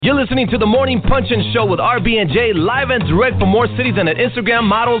You're listening to the Morning Punch-In Show with RB and J, live and direct from more cities than an Instagram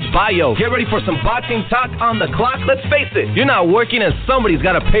model's bio. Get ready for some boxing talk on the clock. Let's face it, you're not working and somebody's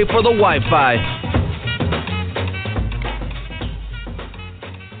got to pay for the Wi-Fi.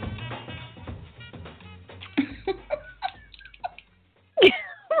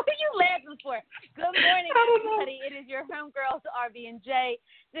 What are you laughing for? Good morning, everybody. It is your homegirls, RB and J.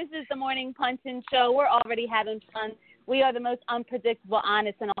 This is the Morning Punch-In Show. We're already having fun. We are the most unpredictable,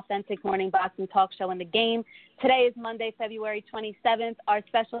 honest, and authentic morning boxing talk show in the game. Today is Monday, February 27th. Our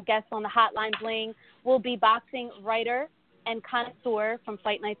special guest on the Hotline Bling will be boxing writer and connoisseur from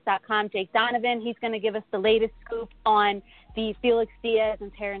FightNights.com, Jake Donovan. He's going to give us the latest scoop on the Felix Diaz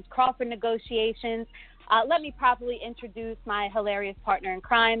and Terrence Crawford negotiations. Let me properly introduce my hilarious partner in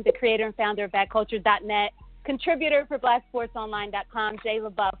crime, the creator and founder of BadCulture.net, contributor for BlackSportsOnline.com, Jay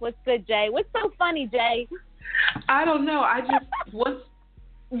LaBeouf. What's good, Jay? What's so funny, Jay? I don't know.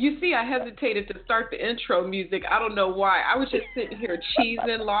 You see, I hesitated to start the intro music. I don't know why. I was just sitting here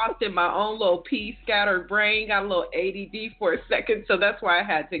cheesing, lost in my own little pea scattered brain, got a little ADD for a second, so that's why I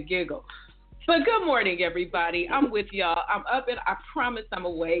had to giggle. But good morning, everybody. I'm with y'all. I'm up and I promise I'm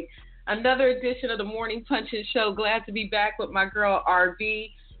awake. Another edition of the Morning Punch-In Show. Glad to be back with my girl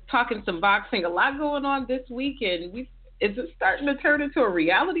RV, talking some boxing. A lot going on this weekend. Is it starting to turn into a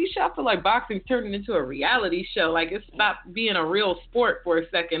reality show? I feel like boxing's turning into a reality show. Like it stopped being a real sport for a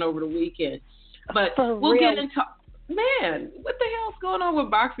second over the weekend. But we'll get into, man, what the hell's going on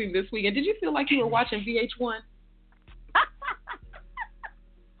with boxing this weekend? Did you feel like you were watching VH1?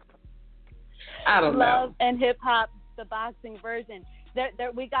 I don't know. Love and hip hop, the boxing version.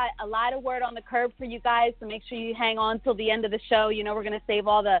 We got a lot of word on the curb for you guys, so make sure you hang on till the end of the show. You know we're going to save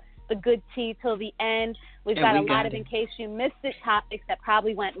all the good tea till the end. We've got a lot of, in case you missed it, topics that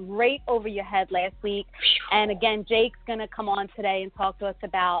probably went right over your head last week. And again, Jake's going to come on today and talk to us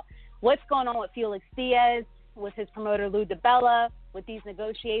about what's going on with Felix Diaz, with his promoter Lou DiBella, with these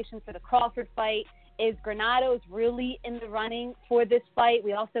negotiations for the Crawford fight. Is Granados really in the running for this fight?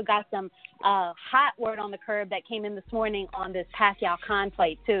 We also got some hot word on the curb that came in this morning on this Pacquiao-Khan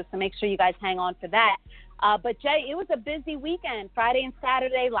fight, too. So make sure you guys hang on for that. But, Jay, it was a busy weekend. Friday and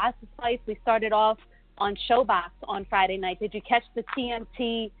Saturday, lots of fights. We started off on Showbox on Friday night. Did you catch the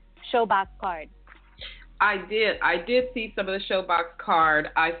TMT Showbox card? I did see some of the Showbox card.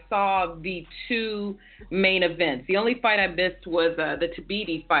 I saw the two main events. The only fight I missed was the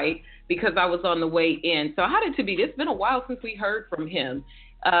Tabiti fight because I was on the way in. So how did Tabiti? It's been a while since we heard from him.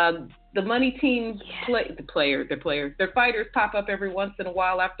 The money team, their fighters pop up every once in a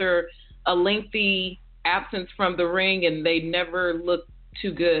while after a lengthy absence from the ring, and they never look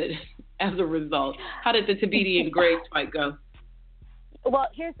too good as a result. How did the Tabiti and Graves fight go? Well,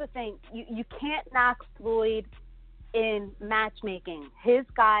 here's the thing. You can't knock Floyd in matchmaking. His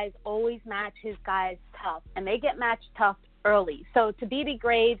guys always match his guys tough, and they get matched tough early. So Tabiti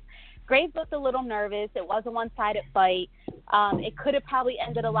Graves looked a little nervous. It was a one-sided fight. It could have probably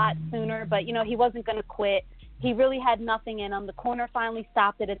ended a lot sooner, but, he wasn't going to quit. He really had nothing in him. The corner finally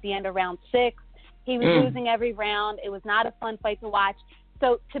stopped it at the end of round 6. He was losing every round. It was not a fun fight to watch.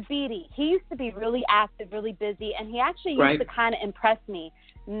 So Tabiti, he used to be really active, really busy, and he actually used to kind of impress me.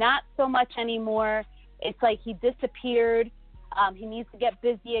 Not so much anymore. It's like he disappeared. He needs to get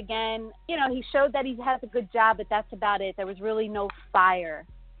busy again. He showed that he has a good job, but that's about it. There was really no fire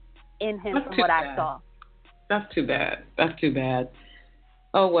in him from what I saw. That's too bad.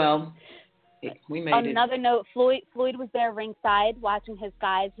 Oh, well. We made On it. another note, Floyd was there ringside watching his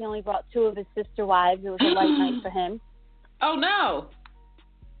guys. He only brought 2 of his sister wives. It was a light night for him. Oh, no.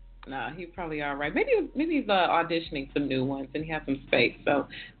 No, he's probably all right. Maybe he's auditioning some new ones and he has some space. So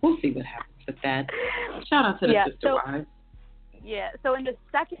we'll see what happens with that. Shout out to the sister wives. Yeah, so in the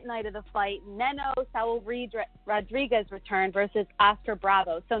second night of the fight, Neno Saul Rodriguez returned versus Oscar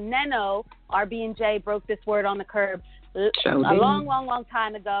Bravo. So Neno, RB&J, broke this word on the curb a long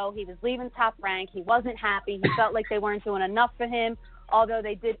time ago. He was leaving Top Rank. He wasn't happy. He felt like they weren't doing enough for him, although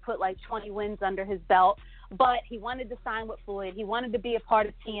they did put like 20 wins under his belt. But he wanted to sign with Floyd. He wanted to be a part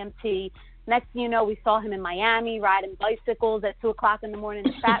of TMT. Next thing you know, we saw him in Miami riding bicycles at 2 o'clock in the morning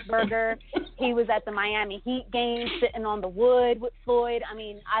in Fatburger. He was at the Miami Heat game sitting on the wood with Floyd. I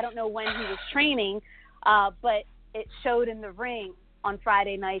mean, I don't know when he was training, but it showed in the ring on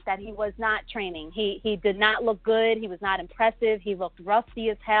Friday night that he was not training. He did not look good. He was not impressive. He looked rusty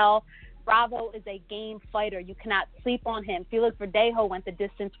as hell. Bravo is a game fighter. You cannot sleep on him. Felix Verdejo went the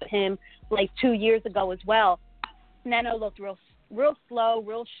distance with him like 2 years ago as well. Neno looked real slow,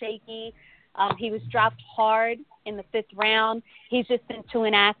 real shaky. He was dropped hard in the 5th round. He's just been too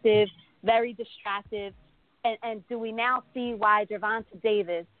inactive, very distracted. And do we now see why Gervonta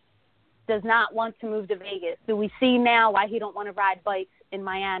Davis does not want to move to Vegas? Do we see now why he don't want to ride bikes in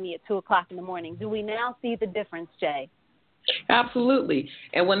Miami at 2:00 in the morning? Do we now see the difference, Jay? Absolutely.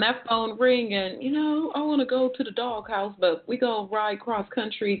 And when that phone ring and, I want to go to the doghouse, but we go ride cross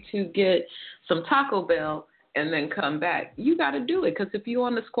country to get some Taco Bell and then come back, you got to do it. Because if you're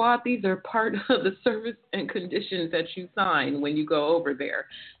on the squad, these are part of the service and conditions that you sign when you go over there.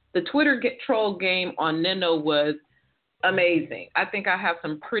 The Twitter troll game on Neno was amazing. I think I have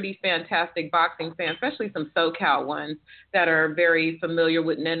some pretty fantastic boxing fans, especially some SoCal ones that are very familiar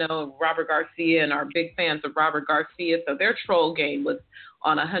with Neno and Robert Garcia and are big fans of Robert Garcia. So their troll game was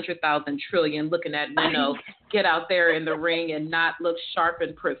on 100,000 trillion, looking at Neno get out there in the ring and not look sharp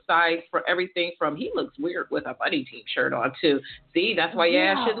and precise for everything from he looks weird with a Buddy Team shirt on too. See, that's why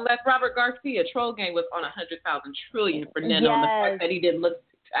shouldn't let Robert Garcia. Troll game was on 100,000 trillion for Neno. And the fact that he didn't look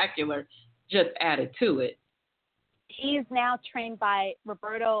spectacular just added to it. He's now trained by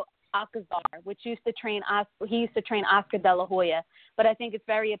Roberto Alcazar, which he used to train Oscar De La Hoya. But I think it's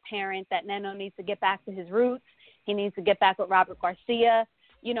very apparent that Neno needs to get back to his roots. He needs to get back with Robert Garcia.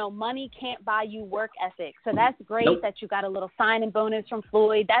 Money can't buy you work ethic. So that's great that you got a little signing bonus from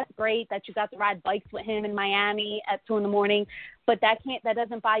Floyd. That's great that you got to ride bikes with him in Miami at 2 a.m. But that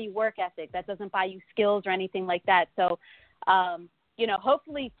doesn't buy you work ethic. That doesn't buy you skills or anything like that. So,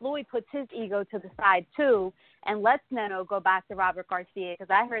 hopefully Floyd puts his ego to the side too and lets Neno go back to Robert Garcia,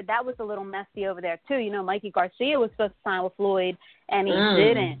 because I heard that was a little messy over there too. Mikey Garcia was supposed to sign with Floyd and he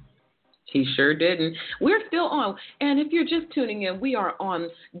didn't. He sure didn't. We're still on. And if you're just tuning in, we are on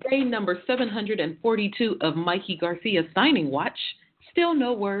day number 742 of Mikey Garcia's signing watch. Still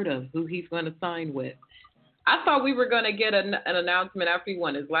no word of who he's going to sign with. I thought we were going to get an announcement after he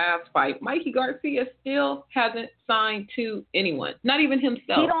won his last fight. Mikey Garcia still hasn't signed to anyone, not even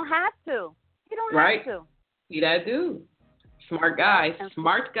himself. He don't have to. Have to. See that dude. Smart guy. And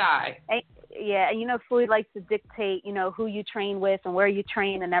Floyd likes to dictate, who you train with and where you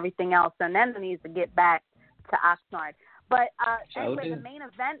train and everything else. And then he needs to get back to Oxnard. But anyway, the main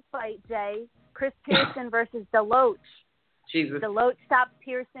event fight, Jay, Chris Pearson versus Deloach. Jesus. Deloach stopped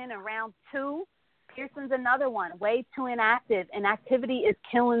Pearson in round 2. Pearson's another one, way too inactive. Inactivity is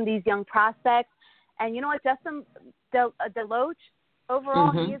killing these young prospects. And you know what, Justin Deloach,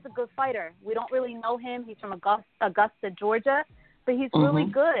 overall, he is a good fighter. We don't really know him. He's from Augusta, Georgia, but he's really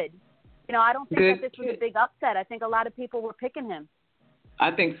good. I don't think that this was a big upset. I think a lot of people were picking him.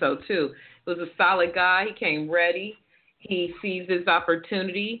 I think so, too. He was a solid guy. He came ready. He sees his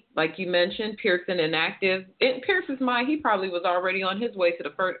opportunity. Like you mentioned, Pearson inactive. In Pearson's mind, he probably was already on his way to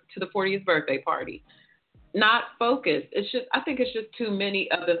the 40th birthday party. Not focused. I think it's just too many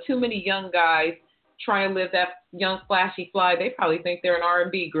young guys trying to live that young flashy fly. They probably think they're an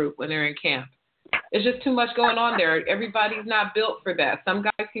R&B group when they're in camp. It's just too much going on there. Everybody's not built for that. Some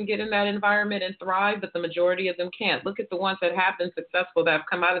guys can get in that environment and thrive, but the majority of them can't. Look at the ones that have been successful that have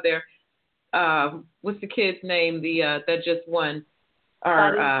come out of there. What's the kid's name? That just won.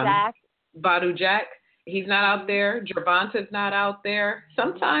 Badu Jack. He's not out there. Gervonta's not out there.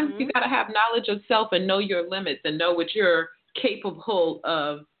 Sometimes you got to have knowledge of self and know your limits and know what you're capable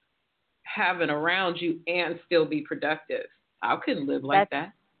of having around you and still be productive. I couldn't live like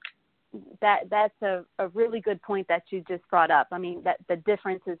that. That's a really good point that you just brought up. I mean, that the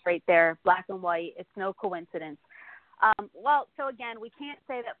difference is right there, black and white. It's no coincidence. So again, we can't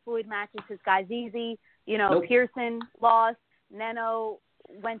say that Floyd matches his guys easy. Nope. Pearson lost. Neno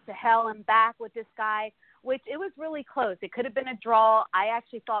went to hell and back with this guy, which it was really close. It could have been a draw. I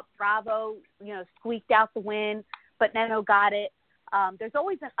actually thought Bravo, squeaked out the win, but Neno got it. There's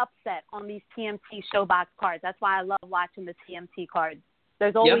always an upset on these TMT Showbox cards. That's why I love watching the TMT cards.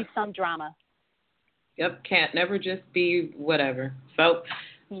 There's always some drama. Yep, can't never just be whatever. So,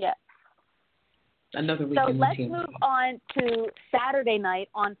 another weekend. So let's move on to Saturday night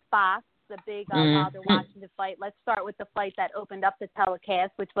on Fox, the big Wilder Washington fight. Let's start with the fight that opened up the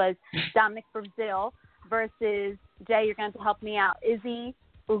telecast, which was Dominic Brazil versus, Jay, you're going to help me out, Izzy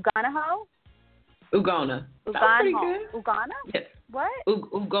Uganaho? Ugona. Ugana? Yes. What?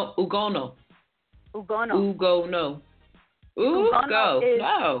 Ugono.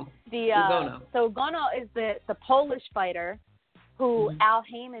 So Ugono is the Polish fighter who Al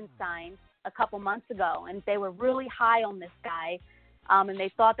Heyman signed a couple months ago, and they were really high on this guy, and they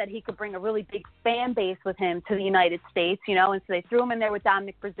thought that he could bring a really big fan base with him to the United States, and so they threw him in there with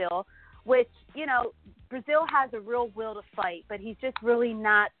Dominic Brazil, which, Brazil has a real will to fight, but he's just really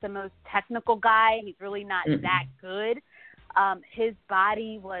not the most technical guy. He's really not that good. His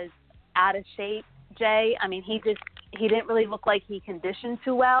body was out of shape, Jay. I mean, he didn't really look like he conditioned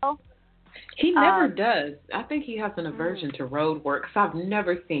too well. He never does. I think he has an aversion to road work, because I've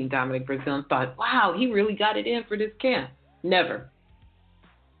never seen Dominic Brazil and thought, wow, he really got it in for this camp. Never.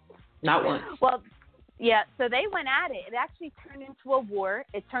 Not once. Well, yeah, so they went at it. It actually turned into a war.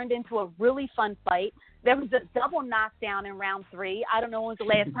 It turned into a really fun fight. There was a double knockdown in round 3. I don't know when was the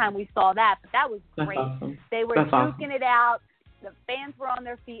last time we saw that, but that was great. Awesome. They were duking it out. The fans were on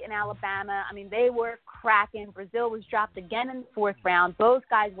their feet in Alabama. I mean, they were cracking. Brazil was dropped again in the 4th round. Both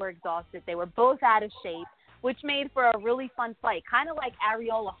guys were exhausted. They were both out of shape, which made for a really fun fight, kind of like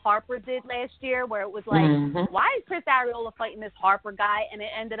Ariola Harper did last year, where it was like, why is Chris Ariola fighting this Harper guy? And it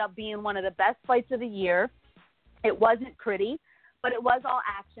ended up being one of the best fights of the year. It wasn't pretty, but it was all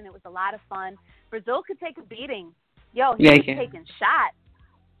action. It was a lot of fun. Brazil could take a beating. Yo, he was taking shots.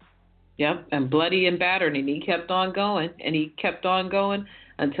 Yep, and bloody and battered, and he kept on going, and he kept on going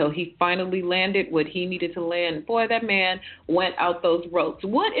until he finally landed what he needed to land. Boy, that man went out those ropes.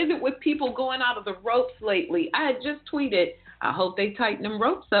 What is it with people going out of the ropes lately? I had just tweeted, I hope they tighten them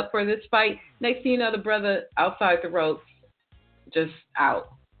ropes up for this fight. Next thing you know, the brother outside the ropes, just out.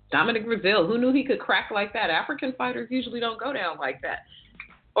 Dominic Brazil, who knew he could crack like that? African fighters usually don't go down like that.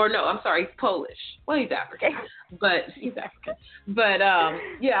 Or no, I'm sorry, he's Polish. Well, he's African, but he's African. But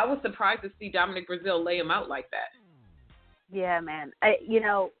yeah, I was surprised to see Dominic Brazil lay him out like that. Yeah, man.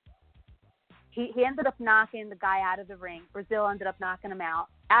 He ended up knocking the guy out of the ring. Brazil ended up knocking him out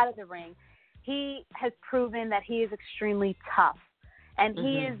of the ring. He has proven that he is extremely tough, and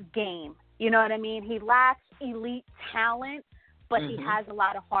he is game. You know what I mean? He lacks elite talent, but he has a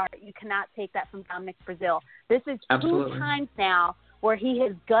lot of heart. You cannot take that from Dominic Brazil. This is 2 times now where he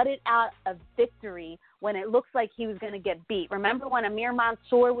has gutted out a victory when it looks like he was going to get beat. Remember when Amir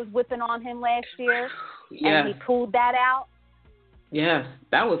Mansour was whipping on him last year and he pulled that out? Yes,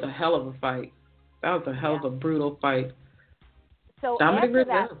 that was a hell of a fight. That was a hell of a brutal fight. So after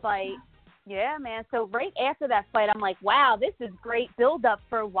that fight, yeah, man. So right after that fight, I'm like, wow, this is great build-up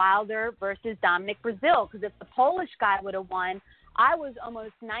for Wilder versus Dominic Brazil. Because if the Polish guy would have won, I was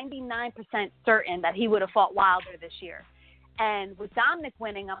almost 99% certain that he would have fought Wilder this year. And with Dominic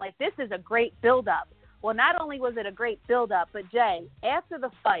winning, I'm like, this is a great build-up. Well, not only was it a great build-up, but Jay, after the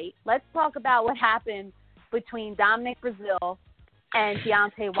fight, let's talk about what happened between Dominic Brazil and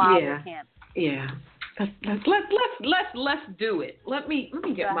Deontay Wilder camp. Yeah. Let's do it. Let me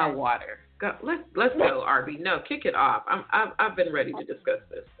get my water. Let's go, Arby. No, kick it off. I've been ready to discuss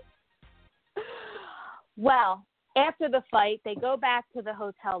this. Well, after the fight, they go back to the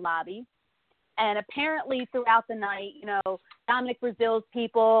hotel lobby. And apparently throughout the night, Dominic Brazil's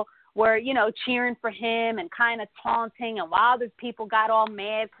people were, cheering for him and kind of taunting. And Wilder's people got all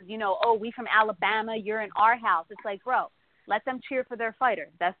mad because, oh, we from Alabama, you're in our house. It's like, bro, let them cheer for their fighter.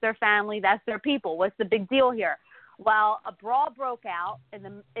 That's their family. That's their people. What's the big deal here? Well, a brawl broke out in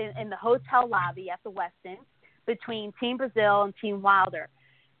the hotel lobby at the Westin between Team Brazil and Team Wilder.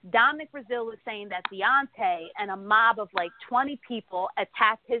 Dominic Brazil was saying that Deontay and a mob of like 20 people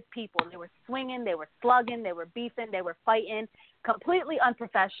attacked his people. They were swinging, they were slugging, they were beefing, they were fighting. Completely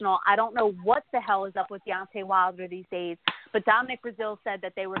unprofessional. I don't know what the hell is up with Deontay Wilder these days, but Dominic Brazil said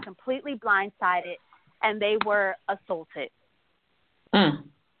that they were completely blindsided and they were assaulted.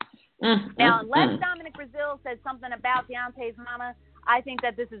 Now, unless Dominic Brazil said something about Deontay's mama, I think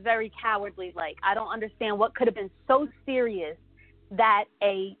that this is very cowardly. Like, I don't understand what could have been so serious that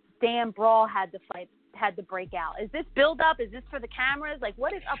a damn brawl had to break out. Is this build up? Is this for the cameras? Like,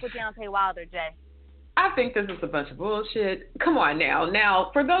 what is up with Deontay Wilder, Jay? I think this is a bunch of bullshit. Come on now. Now,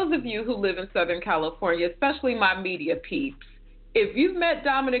 for those of you who live in Southern California, especially my media peeps, if you've met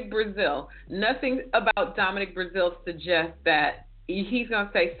Dominic Brazil, nothing about Dominic Brazil suggests that he's going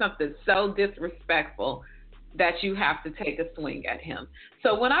to say something so disrespectful that you have to take a swing at him.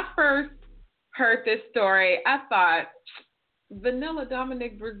 So when I first heard this story, I thought, vanilla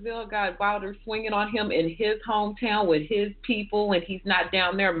Dominic Brazil got Wilder swinging on him in his hometown with his people, and he's not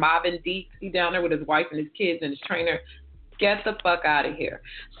down there mobbing deep. He's down there with his wife and his kids and his trainer. Get the fuck out of here.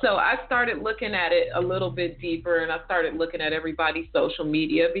 So I started looking at it a little bit deeper, and I started looking at everybody's social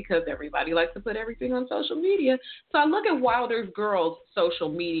media because everybody likes to put everything on social media. So I look at Wilder's girl's social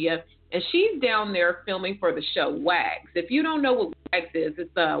media, and she's down there filming for the show WAGs. If you don't know what WAGs is,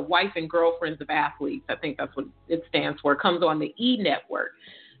 it's Wife and Girlfriends of Athletes. I think that's what it stands for. It comes on the E! Network.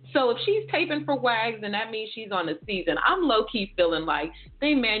 So if she's taping for WAGs, then that means she's on the season. I'm low-key feeling like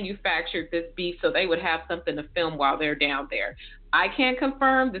they manufactured this beef so they would have something to film while they're down there. I can't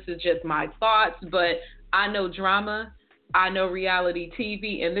confirm. This is just my thoughts, but I know drama. I know reality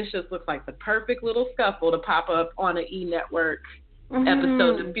TV, and this just looks like the perfect little scuffle to pop up on an E! Network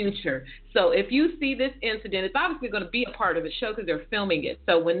episode in the future. So if you see this incident, it's obviously going to be a part of the show because they're filming it.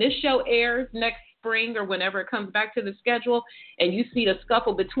 So when this show airs next spring or whenever it comes back to the schedule and you see the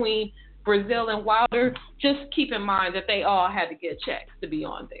scuffle between Brazil and Wilder, just keep in mind that they all had to get checks to be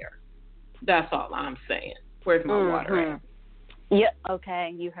on there. That's all I'm saying. Where's my water at? Yep,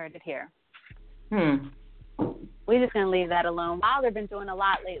 okay, you heard it here. We're just going to leave that alone. Wilder been doing a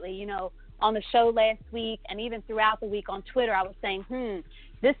lot lately. You know, on the show last week and even throughout the week on Twitter, I was saying,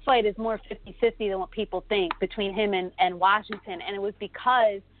 this fight is more 50-50 than what people think between him and Washington. And it was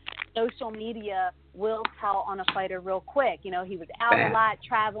because social media will tell on a fighter real quick. You know, he was out a lot,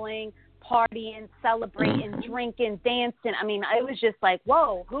 traveling, partying, celebrating, drinking, dancing. I mean, it was just like,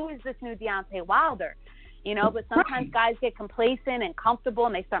 whoa, who is this new Deontay Wilder? You know, but sometimes guys get complacent and comfortable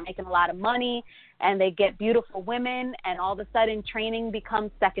and they start making a lot of money and they get beautiful women and all of a sudden training becomes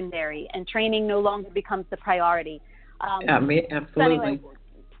secondary and training no longer becomes the priority. Absolutely. So anyway,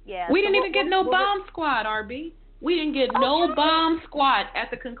 we didn't even get no bomb squad, RB. We didn't get no bomb squad at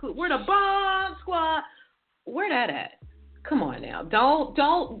the conclusion. We're the bomb squad. Where that at? Come on now.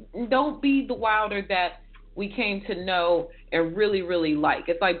 Don't be the Wilder that we came to know and really, really like.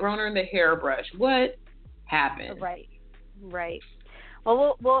 It's like Broner and the hairbrush. What happened? Right.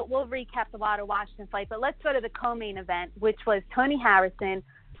 Well, we'll recap the Wilder Washington fight, but let's go to the co-main event, which was Tony Harrison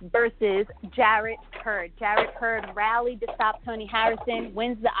versus Jarrett Hurd. Jarrett Hurd rallied to stop Tony Harrison,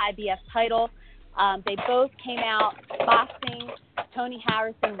 wins the IBF title. They both came out boxing. Tony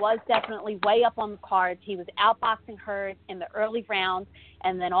Harrison was definitely way up on the cards. He was outboxing Hurd in the early rounds,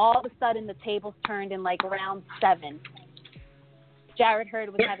 and then all of a sudden the tables turned in like round 7. Jarrett Hurd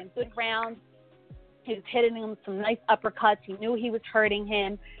was having good rounds. He was hitting him some nice uppercuts. He knew he was hurting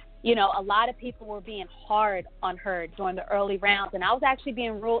him. You know, a lot of people were being hard on Hurd during the early rounds, and I was actually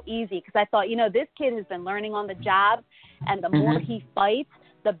being real easy because I thought, you know, this kid has been learning on the job, and the more he fights,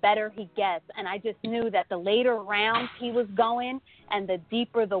 the better he gets. And I just knew that the later rounds he was going and the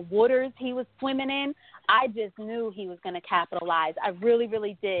deeper the waters he was swimming in, I just knew he was going to capitalize. I really,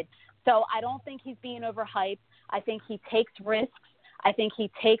 really did. So I don't think he's being overhyped. I think he takes risks. I think he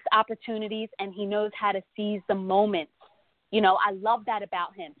takes opportunities, and he knows how to seize the moments. You know, I love that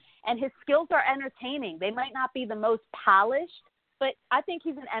about him. And his skills are entertaining. They might not be the most polished, but I think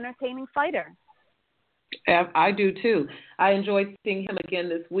he's an entertaining fighter. I do, too. I enjoyed seeing him again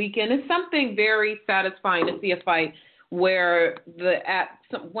this weekend. It's something very satisfying to see a fight where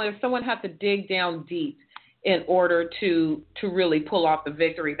someone has to dig down deep in order to really pull off the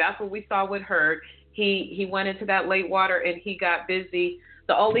victory. That's what we saw with Hurd. He went into that late water and he got busy.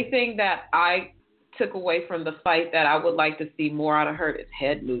 The only thing that I took away from the fight that I would like to see more out of Hurd is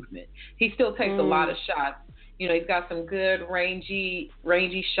head movement. He still takes a lot of shots. You know, he's got some good rangy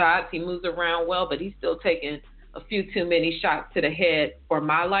shots. He moves around well, but he's still taking a few too many shots to the head for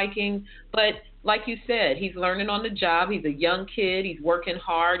my liking. But like you said, he's learning on the job. He's a young kid. He's working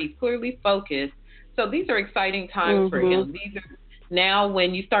hard. He's clearly focused. So these are exciting times for him. These are now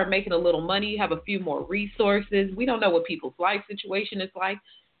when you start making a little money, you have a few more resources. We don't know what people's life situation is like.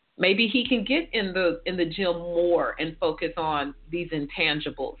 Maybe he can get in the gym more and focus on these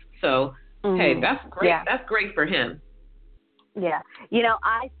intangibles. So, hey, that's great. Yeah. That's great for him. Yeah. You know,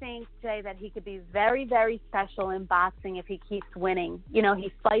 I think, Jay, that he could be very, very special in boxing if he keeps winning. You know,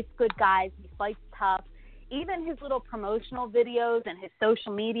 he fights good guys. He fights tough. Even his little promotional videos and his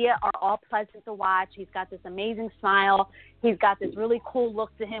social media are all pleasant to watch. He's got this amazing smile. He's got this really cool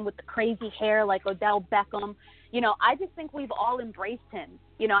look to him with the crazy hair like Odell Beckham. You know, I just think we've all embraced him.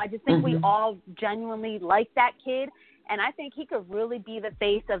 You know, I just think we all genuinely like that kid. And I think he could really be the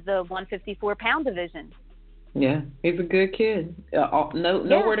face of the 154-pound division. Yeah, he's a good kid.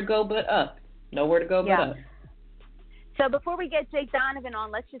 Nowhere to go but up. Nowhere to go but up. So before we get Jake Donovan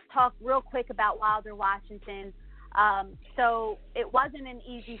on, let's just talk real quick about Wilder Washington. So it wasn't an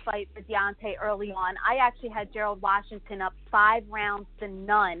easy fight for Deontay early on. I actually had Gerald Washington up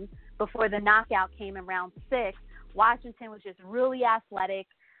 5-0 before the knockout came in round 6. Washington was just really athletic.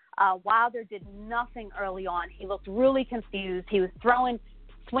 Wilder did nothing early on. He looked really confused. He was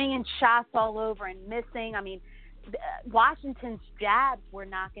swinging shots all over and missing. I mean, Washington's jabs were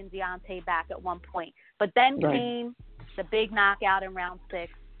knocking Deontay back at one point. But then came the big knockout in round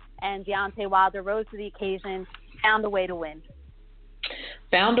 6, and Deontay Wilder rose to the occasion, found a way to win.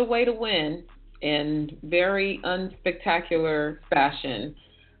 Found a way to win in very unspectacular fashion.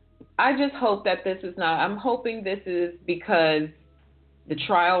 I just hope that I'm hoping this is because the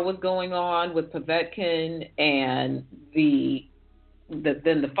trial was going on with Povetkin and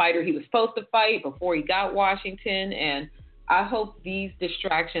then the fighter he was supposed to fight before he got Washington. And I hope these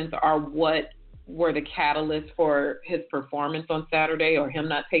distractions are what were the catalyst for his performance on Saturday, or him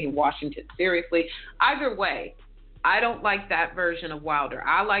not taking Washington seriously. Either way, I don't like that version of Wilder.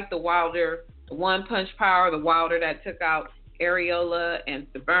 I like the Wilder, the one-punch power, the Wilder that took out Areola and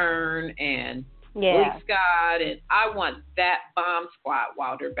Severn and Blake Scott, and I want that bomb squad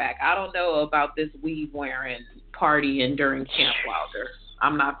Wilder back. I don't know about this weave-wearing partying during Camp Wilder.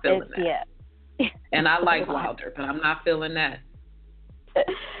 I'm not feeling that. Yeah. And I like Wilder, but I'm not feeling that.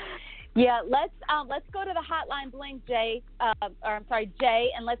 Yeah, let's go to the hotline bling, Jay,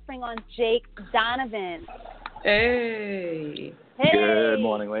 and let's bring on Jake Donovan. Hey. Good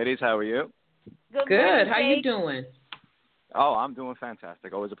morning, ladies. How are you? Good. Morning, how you doing? Oh, I'm doing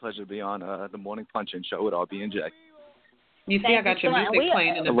fantastic. Always a pleasure to be on the morning punch-in show with RB&J. You see, I got your music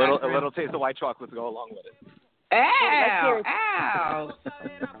playing in the background. A little taste of white chocolate to go along with it. Ow!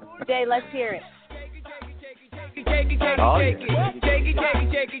 Jay, let's hear it.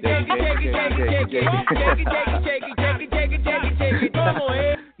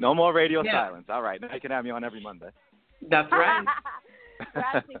 No more radio silence. All right, now you can have me on every Monday. That's right. We're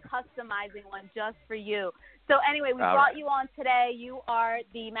actually customizing one just for you. So anyway, we brought you on today. You are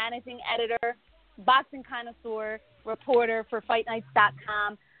the managing editor, boxing connoisseur, reporter for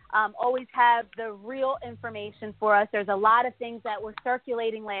FightNights.com. Always have the real information for us. There's a lot of things that were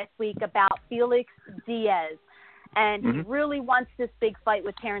circulating last week about Felix Diaz. And he really wants this big fight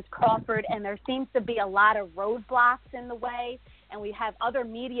with Terrence Crawford, and there seems to be a lot of roadblocks in the way. And we have other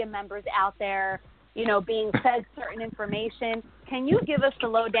media members out there, you know, being fed certain information. Can you give us the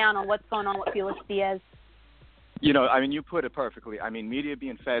lowdown on what's going on with Felix Diaz? You know, I mean, you put it perfectly. I mean, media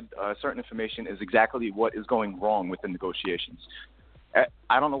being fed certain information is exactly what is going wrong with the negotiations.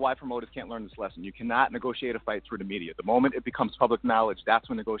 I don't know why promoters can't learn this lesson. You cannot negotiate a fight through the media. The moment it becomes public knowledge, that's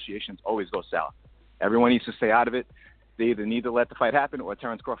when negotiations always go south. Everyone needs to stay out of it. They either need to let the fight happen or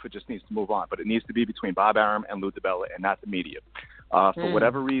Terrence Crawford just needs to move on. But it needs to be between Bob Arum and Lou DiBella and not the media. For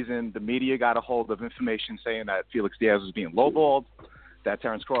whatever reason, the media got a hold of information saying that Felix Diaz was being lowballed, that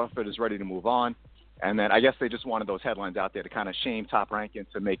Terrence Crawford is ready to move on. And then I guess they just wanted those headlines out there to kind of shame Top Rank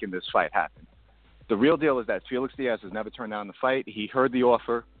into making this fight happen. The real deal is that Felix Diaz has never turned down the fight. He heard the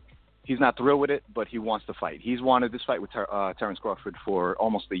offer. He's not thrilled with it, but he wants to fight. He's wanted this fight with Terrence Crawford for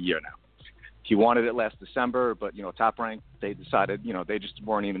almost a year now. He wanted it last December, but, you know, Top Rank, they decided, you know, they just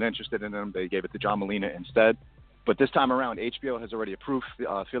weren't even interested in him. They gave it to John Molina instead. But this time around, HBO has already approved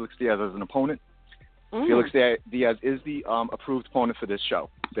Felix Diaz as an opponent. Felix Diaz is the approved opponent for this show.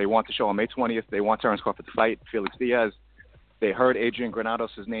 They want the show on May 20th. They want Terrence Crawford to fight Felix Diaz. They heard Adrian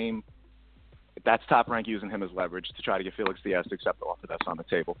Granados' name. That's Top Rank using him as leverage to try to get Felix Diaz to accept the offer that's on the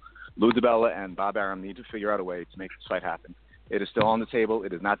table. Lou DiBella and Bob Arum need to figure out a way to make this fight happen. It is still on the table.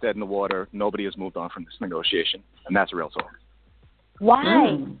 It is not dead in the water. Nobody has moved on from this negotiation, and that's real talk.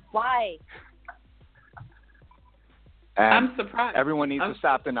 Why? Why? And I'm surprised. Everyone needs to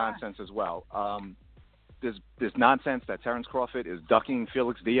stop the nonsense as well. This nonsense that Terrence Crawford is ducking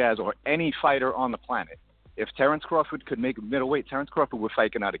Felix Diaz or any fighter on the planet. If Terrence Crawford could make middleweight, Terrence Crawford would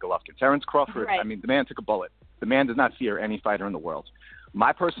fight Gennady Golovkin. Terrence Crawford, I mean, the man took a bullet. The man does not fear any fighter in the world.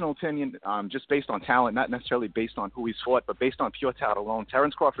 My personal opinion, just based on talent, not necessarily based on who he's fought, but based on pure talent alone,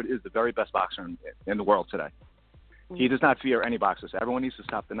 Terrence Crawford is the very best boxer in the world today. He does not fear any boxer. So everyone needs to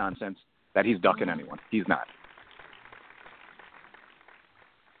stop the nonsense that he's ducking anyone. He's not.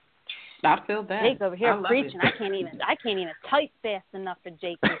 I feel that. Jake over here preaching. I can't even type fast enough for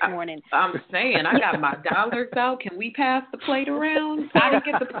Jake this morning. I'm saying, I got my dollars out. Can we pass the plate around? I didn't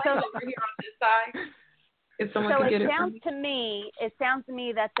get the plate over here on this side. If someone can get it sounds to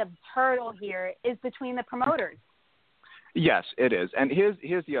me that the hurdle here is between the promoters. Yes, it is. And here's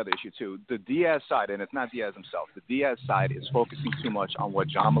the other issue, too. The Diaz side, and it's not Diaz himself, the Diaz side is focusing too much on what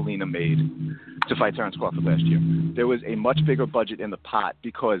John Molina made to fight Terrence Crawford last year. There was a much bigger budget in the pot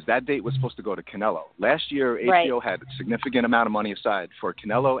because that date was supposed to go to Canelo. Last year, HBO had a significant amount of money aside for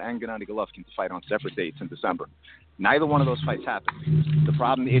Canelo and Gennady Golovkin to fight on separate dates in December. Neither one of those fights happened. The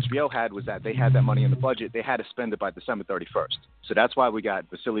problem the HBO had was that they had that money in the budget. They had to spend it by December 31st. So that's why we got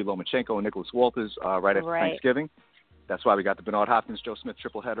Vasily Lomachenko and Nicholas Walters right after Thanksgiving. That's why we got the Bernard Hopkins, Joe Smith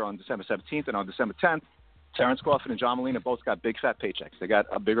triple header on December 17th. And on December 10th, Terrence Crawford and John Molina both got big fat paychecks. They got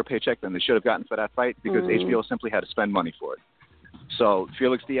a bigger paycheck than they should have gotten for that fight because HBO simply had to spend money for it. So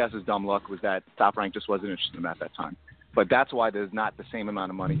Felix Diaz's dumb luck was that Top Rank just wasn't interested in him at that time. But that's why there's not the same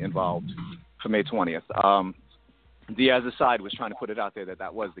amount of money involved for May 20th. Diaz's side was trying to put it out there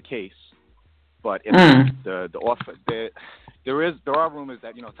that was the case. But in the offer, there are rumors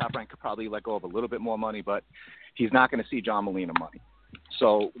that, you know, Top Rank could probably let go of a little bit more money, but he's not going to see John Molina money.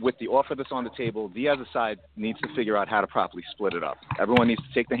 So with the offer that's on the table, Diaz's side needs to figure out how to properly split it up. Everyone needs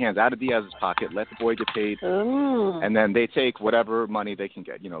to take their hands out of Diaz's pocket, let the boy get paid, and then they take whatever money they can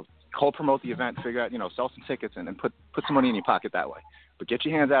get. You know, co-promote the event, figure out, you know, sell some tickets and put some money in your pocket that way. But get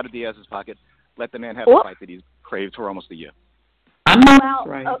your hands out of Diaz's pocket. Let the man have the fight that he's craved for almost a year. Well,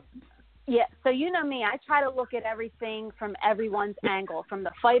 right. Yeah, so you know me, I try to look at everything from everyone's angle, from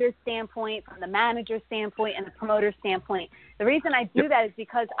the fighter's standpoint, from the manager's standpoint, and the promoter's standpoint. The reason I do that is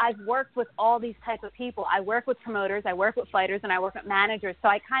because I've worked with all these types of people. I work with promoters, I work with fighters, and I work with managers, so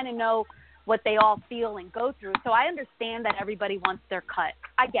I kind of know what they all feel and go through. So I understand that everybody wants their cut.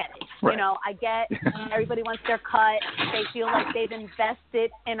 I get it. Right. You know, I get everybody wants their cut. They feel like they've invested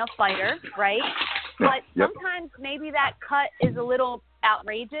in a fighter, right? But sometimes maybe that cut is a little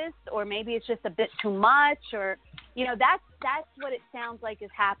outrageous, or maybe it's just a bit too much, or, you know, that's what it sounds like is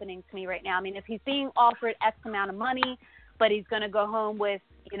happening to me right now. I mean, if he's being offered X amount of money, but he's going to go home with,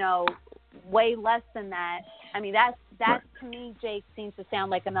 you know, way less than that, I mean, that to me, Jake, seems to sound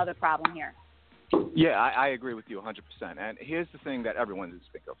like another problem here. Yeah, I agree with you 100%. And here's the thing that everyone needs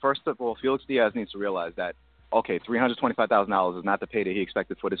to think of. First of all, Felix Diaz needs to realize that, okay, $325,000 is not the pay that he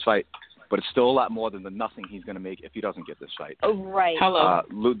expected for this fight, but it's still a lot more than the nothing he's going to make if he doesn't get this fight. Oh, right.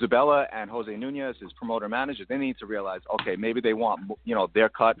 Lou DiBella and Jose Nunez, his promoter manager, they need to realize, okay, maybe they want, you know, their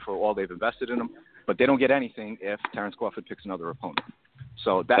cut for all they've invested in him, but they don't get anything if Terence Crawford picks another opponent.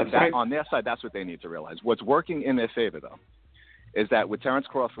 So that on their side, that's what they need to realize. What's working in their favor, though, is that with Terence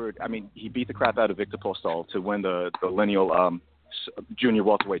Crawford, I mean, he beat the crap out of Victor Postol to win the lineal junior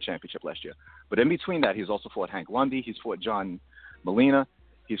welterweight championship last year. But in between that, he's also fought Hank Lundy. He's fought John Molina.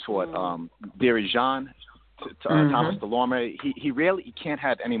 He's fought Thierry Jean, Thomas Delorme. He can't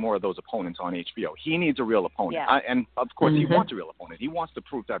have any more of those opponents on HBO. He needs a real opponent. Yeah. And, of course, he wants a real opponent. He wants to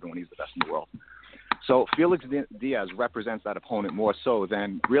prove to everyone he's the best in the world. So Felix Diaz represents that opponent more so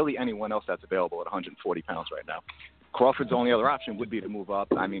than really anyone else that's available at 140 pounds right now. Crawford's only other option would be to move up.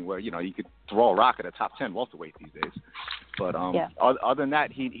 I mean, where, you know, you could throw a rock at a top 10 welterweight these days. But other than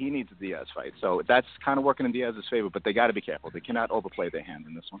that, he needs a Diaz fight. So that's kind of working in Diaz's favor, but they got to be careful. They cannot overplay their hand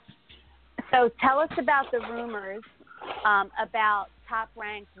in this one. So tell us about the rumors about Top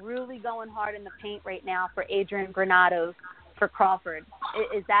Rank really going hard in the paint right now for Adrian Granados for Crawford.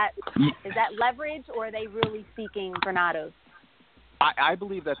 Is that leverage, or are they really seeking Granados? I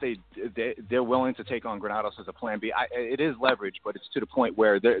believe that they're willing to take on Granados as a plan B. It is leverage, but it's to the point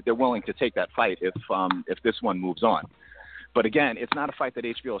where they're willing to take that fight if this one moves on. But again, it's not a fight that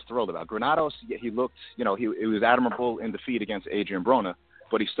HBO is thrilled about. Granados, he looked, you know, he was admirable in defeat against Adrian Broner,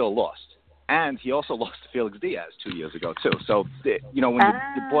 but he still lost. And he also lost to Felix Diaz 2 years ago too. So you know, when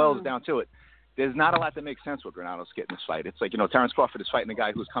it boils down to it, there's not a lot that makes sense with Granados getting this fight. It's like, you know, Terence Crawford is fighting a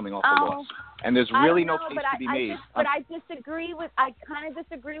guy who's coming off a loss, and there's really no case to be made. I kind of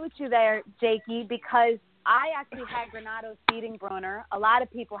disagree with you there, Jakey, because I actually had Granados beating Broner. A lot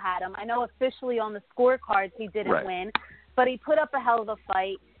of people had him. I know officially on the scorecards he didn't win, but he put up a hell of a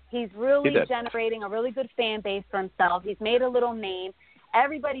fight. He's really generating a really good fan base for himself. He's made a little name.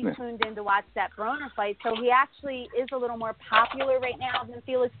 Everybody tuned in to watch that Broner fight, so he actually is a little more popular right now than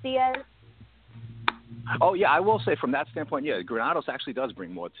Felix Diaz. Oh, yeah, I will say from that standpoint, yeah, Granados actually does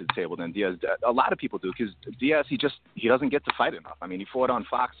bring more to the table than Diaz. A lot of people do, because Diaz, he doesn't get to fight enough. I mean, he fought on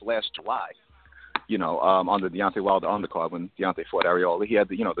Fox last July, you know, on the Deontay Wilder undercard when Deontay fought Arreola. He had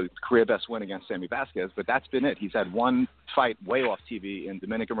the career best win against Sammy Vasquez, but that's been it. He's had one fight way off TV in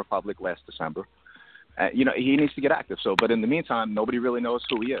Dominican Republic last December. You know, he needs to get active. So, but in the meantime, nobody really knows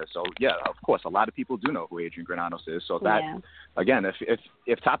who he is. So, yeah, of course, a lot of people do know who Adrian Granados is. So that, again,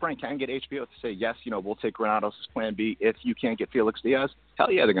 if Top Rank can get HBO to say, yes, you know, we'll take Granados as plan B if you can't get Felix Diaz, hell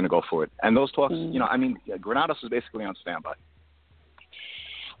yeah, they're going to go for it. And those talks, you know, I mean, Granados is basically on standby.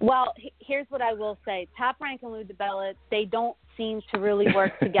 Well, here's what I will say. Top Rank and Lou DiBella, they don't seem to really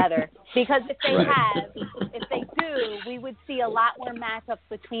work together. Because if they do, we would see a lot more matchups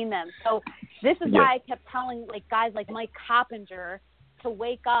between them. So this is why I kept telling guys like Mike Coppinger to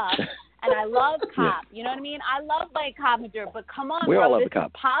wake up. And I love Cop. You know what I mean? I love Mike Coppinger, but come on, bro. This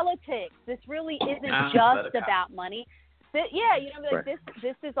is politics. This really isn't just about money.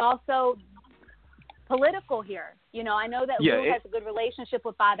 This is also political here. You know, I know that Lou has a good relationship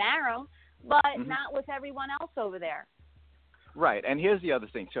with Bob Arum, but not with everyone else over there. Right, and here's the other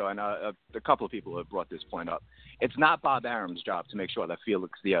thing, too, and a couple of people have brought this point up. It's not Bob Arum's job to make sure that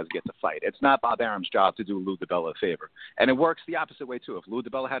Felix Diaz gets a fight. It's not Bob Arum's job to do Lou DiBella a favor. And it works the opposite way, too. If Lou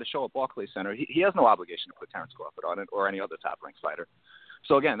DiBella had a show at Barclays Center, he has no obligation to put Terence Crawford on it or any other top-ranked fighter.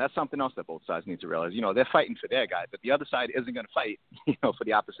 So, again, that's something else that both sides need to realize. You know, they're fighting for their guy, but the other side isn't going to fight, you know, for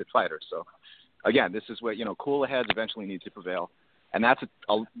the opposite fighter. So, again, this is where, you know, cooler heads eventually need to prevail. And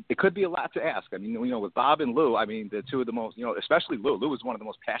it could be a lot to ask. I mean, with Bob and Lou, I mean, they're two of the most, especially Lou. Lou is one of the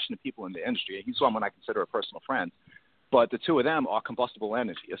most passionate people in the industry. He's someone I consider a personal friend. But the two of them are combustible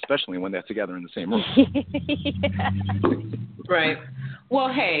energy, especially when they're together in the same room. Right. Well,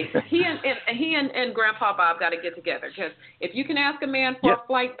 hey, he and Grandpa Bob got to get together, because if you can ask a man for a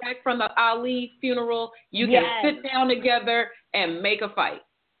flight back from the Ali funeral, you can sit down together and make a fight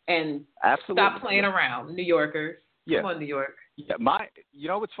and stop playing around, New Yorkers. Come on, New York. Yeah,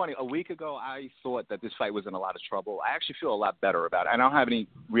 what's funny? A week ago, I thought that this fight was in a lot of trouble. I actually feel a lot better about it. I don't have any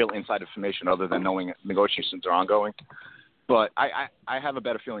real inside information other than knowing negotiations are ongoing. But I have a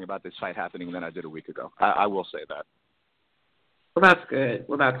better feeling about this fight happening than I did a week ago. I will say that. Well, that's good.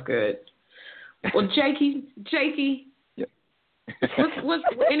 Well, Jakey. Yeah. what's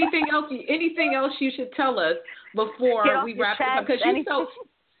anything else you should tell us before we wrap this up? Because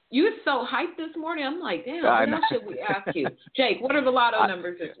you were so hyped this morning. I'm like, damn, what else should we ask you? Jake, what are the lotto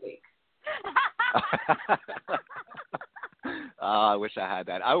numbers this week? I wish I had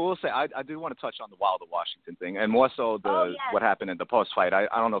that. I will say I did want to touch on the Wilder Washington thing, and more so what happened in the post fight. I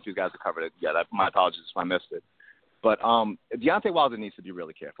don't know if you guys have covered it. Yeah, my apologies if I missed it. But Deontay Wilder needs to be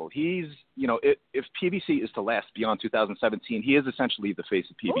really careful. He's, if PBC is to last beyond 2017, he is essentially the face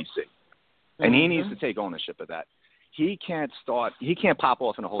of PBC, and he needs to take ownership of that. He can't pop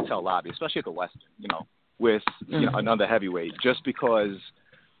off in a hotel lobby, especially at the Westin, with another heavyweight, just because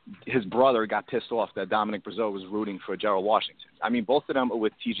his brother got pissed off that Dominic Breazeau was rooting for Gerald Washington. I mean, both of them are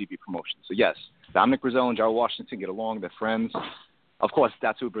with TGB Promotions. So, yes, Dominic Breazeau and Gerald Washington get along. They're friends. Of course,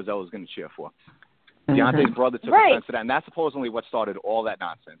 that's who Breazeau is going to cheer for. Deontay's brother took offense to that, and that's supposedly what started all that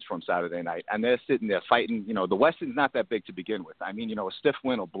nonsense from Saturday night. And they're sitting there fighting. The Westin's not that big to begin with. I mean, a stiff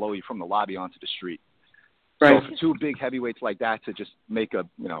wind will blow you from the lobby onto the street. Right. So for two big heavyweights like that to just make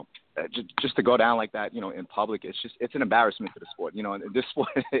just to go down like that, in public, it's an embarrassment to the sport. And this sport,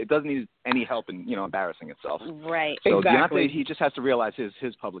 it doesn't need any help in, embarrassing itself. Right. So exactly. Deontay, he just has to realize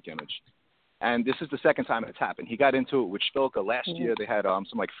his public image. And this is the second time it's happened. He got into it with Spilka last year. They had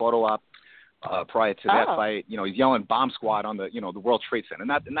some photo op prior to that fight. He's yelling "bomb squad" on the the World Trade Center,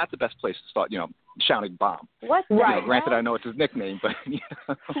 and not the best place to start shouting bomb. What's right? Granted, I know it's his nickname, but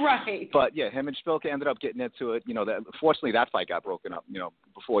right. But yeah, him and Spilka ended up getting into it. Fortunately that fight got broken up.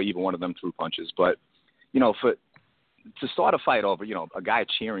 Before either one of them threw punches. But to start a fight over a guy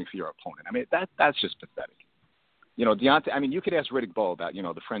cheering for your opponent, I mean that's just pathetic. Deontay, I mean, you could ask Riddick Bowe about,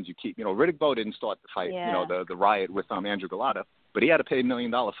 the friends you keep. Riddick Bowe didn't start the fight, the riot with Andrew Galata, but he had to pay $1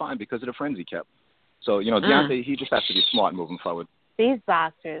 million fine because of the friends he kept. So, Deontay, he just has to be smart moving forward. These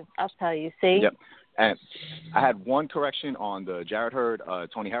boxers, I'll tell you, see? Yep. And I had one correction on the Jarrett Hurd,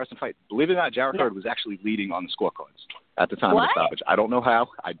 Tony Harrison fight. Believe it or not, Jarrett Hurd was actually leading on the scorecards at the time of the stoppage. I don't know how.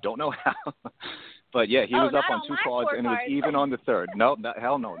 But, yeah, he was up on two cards, and it was even on the third. No,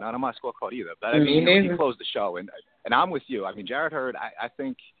 hell no, not on my scorecard either. But, I mean, he closed the show. And I'm with you. I mean, Jarrett Hurd, I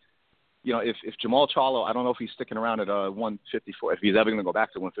think, if Jamal Charlo, I don't know if he's sticking around at 154, if he's ever going to go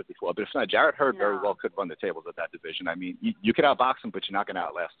back to 154. But if not, Jarrett Hurd very well could run the tables at that division. I mean, you could outbox him, but you're not going to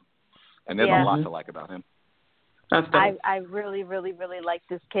outlast him. And there's a lot to like about him. I really, really, really like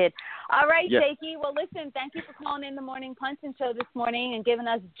this kid. All right, Jakey. Well, listen, thank you for calling in the Morning Punching Show this morning and giving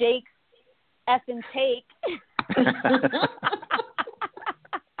us Jake's effing take.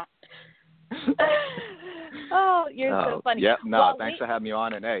 Oh, you're so funny. Yeah, thanks for having me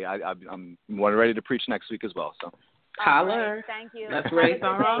on. And hey, I'm ready to preach next week as well. So, holler. Right, thank you. That's right, Jake.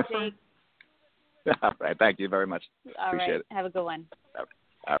 All right, thank you very much. Appreciate it. Have a good one. All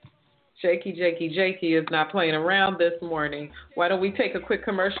right. Jakey is not playing around this morning. Why don't we take a quick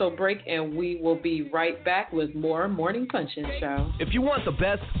commercial break, and we will be right back with more Morning Punching Show. If you want the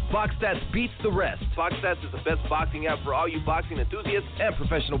best, BoxStats beats the rest. BoxStats is the best boxing app for all you boxing enthusiasts and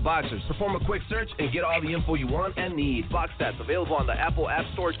professional boxers. Perform a quick search and get all the info you want and need. BoxStats, available on the Apple App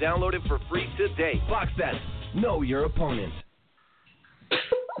Store. Download it for free today. BoxStats, know your opponent.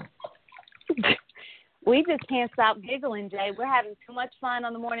 We just can't stop giggling, Jay. We're having too much fun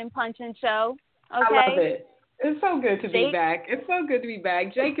on the Morning Punching Show. Okay? I love it. It's so good to be back. It's so good to be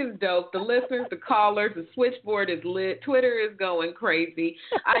back. Jake is dope. The listeners, the callers, the switchboard is lit. Twitter is going crazy.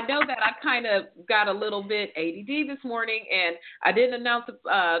 I know that I kind of got a little bit ADD this morning, and I didn't announce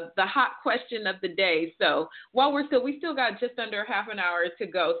the hot question of the day. So while we still got just under half an hour to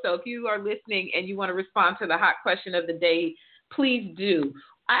go. So if you are listening and you want to respond to the hot question of the day, please do.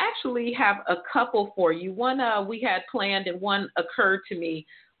 I actually have a couple for you. One we had planned and one occurred to me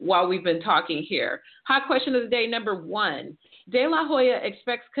while we've been talking here. Hot question of the day, number 1. De La Hoya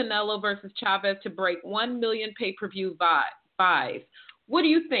expects Canelo versus Chavez to break 1 million pay-per-view buys. What do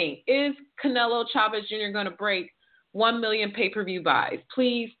you think? Is Canelo Chavez Jr. going to break 1 million pay-per-view buys.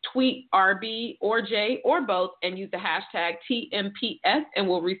 Please tweet RB or J or both and use the hashtag TMPS, and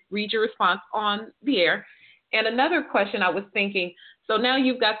we'll read your response on the air. And another question I was thinking, so now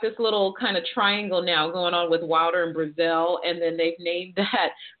you've got this little kind of triangle now going on with Wilder and Brazil, and then they've named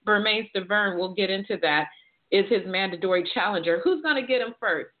that Bermane Stiverne, we'll get into that, is his mandatory challenger. Who's going to get him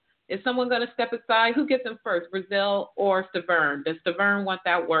first? Is someone going to step aside? Who gets him first, Brazil or Stiverne? Does Stiverne want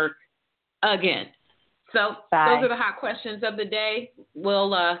that work again? So those are the hot questions of the day.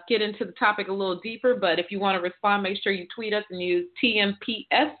 We'll get into the topic a little deeper, but if you want to respond, make sure you tweet us and use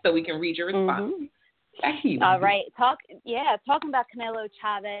TMPS so we can read your response. Mm-hmm. All right. Talking about Canelo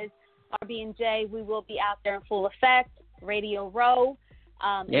Chavez, RB&J, we will be out there in full effect. Radio Row.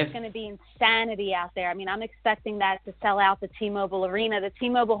 It's going to be insanity out there. I mean, I'm expecting that to sell out the T-Mobile Arena. The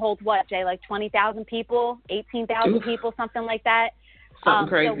T-Mobile holds what, Jay, like 20,000 people, 18,000 people, something like that? Something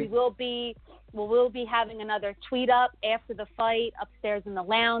crazy. So we will be having another tweet up after the fight upstairs in the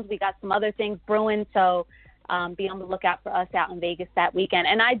lounge. We got some other things brewing, so be on the lookout for us out in Vegas that weekend.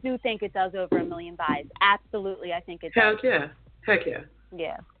 And I do think it does over 1 million buys. Absolutely, I think it does. Heck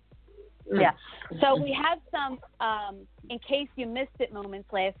yeah. Yeah. So we have some, in case you missed it, moments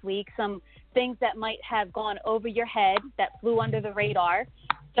last week, some things that might have gone over your head that flew under the radar.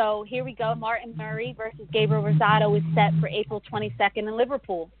 So here we go. Martin Murray versus Gabriel Rosado is set for April 22nd in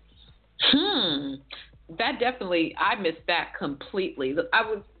Liverpool. That definitely, I missed that completely. I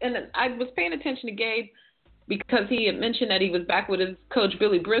was paying attention to Gabe because he had mentioned that he was back with his coach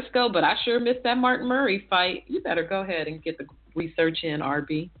Billy Briscoe, but I sure missed that Martin Murray fight. You better go ahead and get the research in,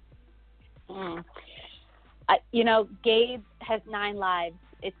 RB. Gabe has 9 lives.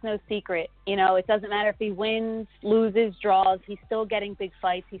 It's no secret. It doesn't matter if he wins, loses, draws. He's still getting big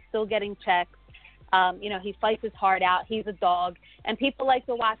fights. He's still getting checks. He fights his heart out. He's a dog, and people like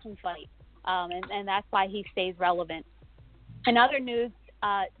to watch him fight, and that's why he stays relevant. In other news,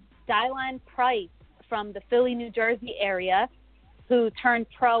 Dylan Price from the Philly, New Jersey area, who turned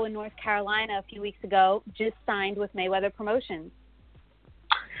pro in North Carolina a few weeks ago, just signed with Mayweather Promotions.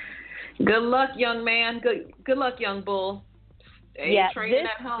 Good luck, young man. Good luck, young bull. Training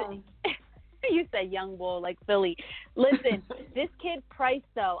at home. You said young bull like Philly. Listen, this kid Price,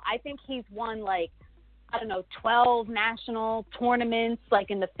 though, I think he's won 12 national tournaments,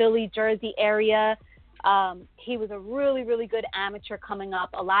 in the Philly, Jersey area. He was a really, really good amateur coming up.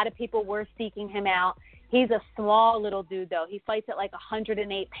 A lot of people were seeking him out. He's a small little dude, though. He fights at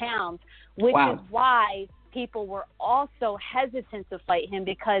 108 pounds, which is why people were also hesitant to fight him,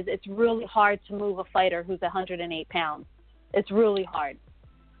 because it's really hard to move a fighter who's 108 pounds. It's really hard.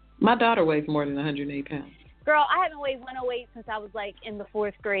 My daughter weighs more than 108 pounds. Girl, I haven't weighed 108 since I was in the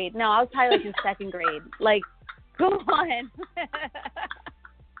 4th grade. No, I was probably in 2nd grade. Go on.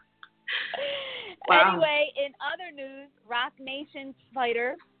 Wow. Anyway, in other news, Rock Nation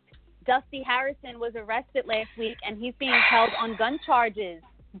fighter Dusty Harrison was arrested last week, and he's being held on gun charges.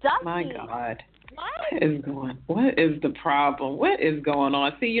 Dusty. My God. What is the problem? What is going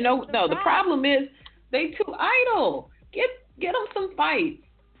on? See, the problem is they too idle. Get them some fights.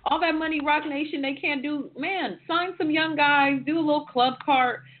 All that money, Rock Nation, they can't do. Man, sign some young guys, do a little club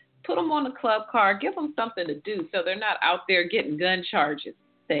card, put them on the club card, give them something to do so they're not out there getting gun charges.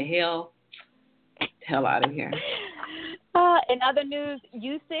 The hell out of here. In other news,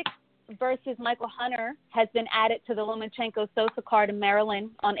 Usyk versus Michael Hunter has been added to the Lomachenko-Sosa card in Maryland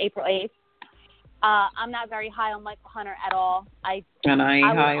on April 8th. I'm not very high on Michael Hunter at all. I ain't high on Usyk.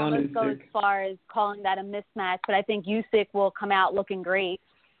 I would almost go as far as calling that a mismatch, but I think Usyk will come out looking great.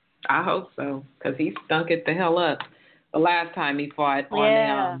 I hope so, because he stunk it the hell up the last time he fought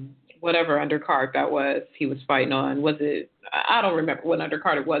on whatever undercard that was he was fighting on. Was it? I don't remember what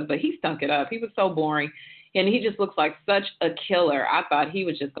undercard it was, but he stunk it up. He was so boring, and he just looks like such a killer. I thought he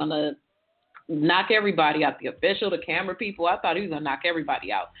was just going to knock everybody out, the official, the camera people. I thought he was going to knock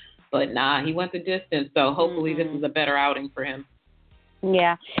everybody out. But nah, he went the distance, so hopefully this is a better outing for him.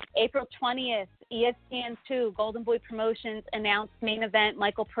 Yeah. April 20th, ESPN2, Golden Boy Promotions announced main event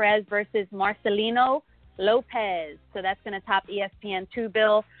Michael Perez versus Marcelino Lopez. So that's going to top ESPN2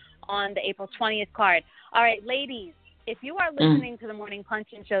 bill on the April 20th card. All right, ladies, if you are listening to the Morning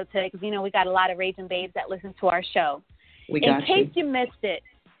Punch-In Show today, because we got a lot of raging babes that listen to our show. In case you missed it,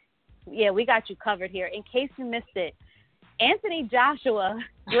 we got you covered here. In case you missed it, Anthony Joshua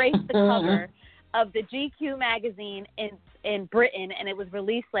graced the cover of the GQ magazine in Britain, and it was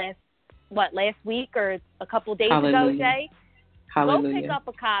released last week or a couple days ago, Jay? Hallelujah. Go pick up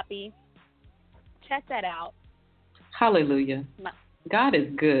a copy. Check that out. Hallelujah. God is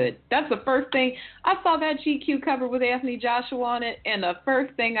good. That's the first thing. I saw that GQ cover with Anthony Joshua on it, and the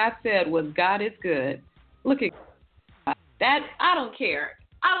first thing I said was, God is good. Look at That, I don't care.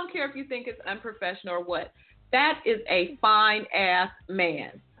 I don't care if you think it's unprofessional or what. That is a fine ass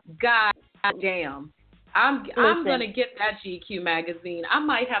man. God damn. I'm gonna get that GQ magazine. I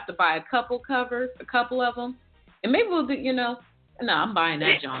might have to buy a couple covers, a couple of them, and maybe we'll do. No, I'm buying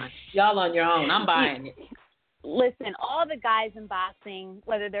that, John. Y'all on your own. I'm buying it. Listen, all the guys in boxing,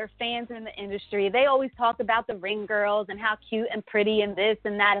 whether they're fans in the industry, they always talk about the ring girls and how cute and pretty and this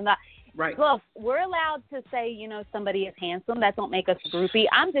and that and that. Right. Look, we're allowed to say, somebody is handsome. That don't make us groupie.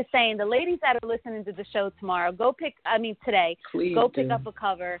 I'm just saying, the ladies that are listening to the show tomorrow, today, please go pick up a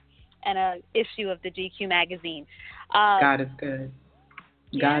cover and a issue of the GQ magazine. God is good.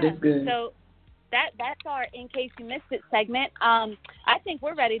 God is good. So that's our In Case You Missed It segment. I think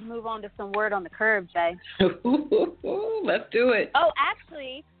we're ready to move on to some word on the curb, Jay. Let's do it. Oh,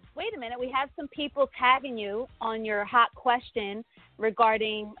 actually, wait a minute. We have some people tagging you on your hot question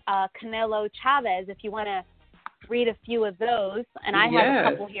regarding Canelo Chavez, if you want to read a few of those. And I have a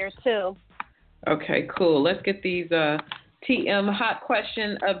couple here, too. Okay, cool. Let's get these TM hot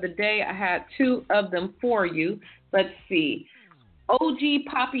question of the day. I had two of them for you. Let's see. OG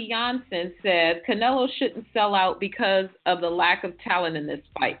Poppy Janssen said Canelo shouldn't sell out because of the lack of talent in this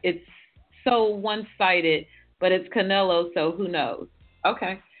fight. It's so one-sided, but it's Canelo, so who knows?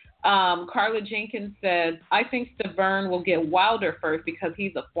 Okay. Carla Jenkins says, I think Stavern will get Wilder first because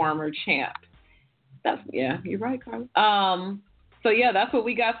he's a former champ. You're right, Carla. So that's what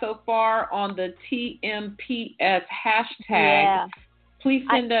we got so far on the TMPS hashtag. Yeah. Please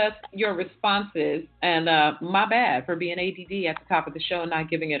send us your responses. And my bad for being ADD at the top of the show and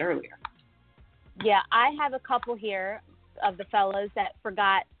not giving it earlier. Yeah, I have a couple here of the fellas that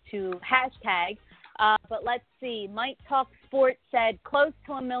forgot to hashtag. But let's see. Mike Talk Sports said close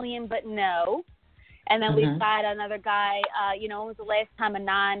to 1 million, but no. And then we've got another guy, when was the last time a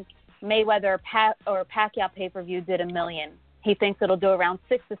non-Mayweather or Pacquiao pay-per-view did 1 million? He thinks it'll do around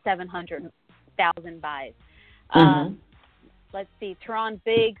 600,000 to 700,000 buys. Let's see. Tehran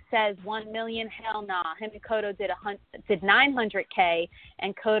Big says 1 million. Hell nah. Him and Cotto did 900K,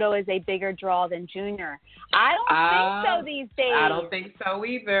 and Cotto is a bigger draw than Junior. I don't think so these days. I don't think so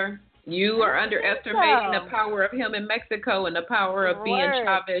either. You are underestimating the power of him in Mexico and the power of being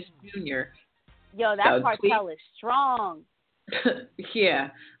Chavez Jr. Yo, that cartel is strong. Yeah,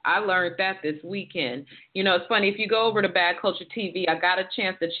 I learned that this weekend. It's funny. If you go over to Bad Culture TV, I got a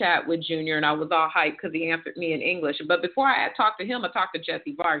chance to chat with Junior, and I was all hyped because he answered me in English. But before I talked to him, I talked to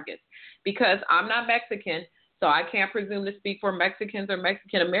Jesse Vargas because I'm not Mexican, so I can't presume to speak for Mexicans or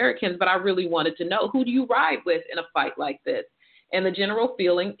Mexican Americans, but I really wanted to know, who do you ride with in a fight like this? And the general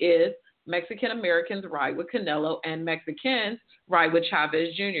feeling is Mexican Americans ride with Canelo and Mexicans ride with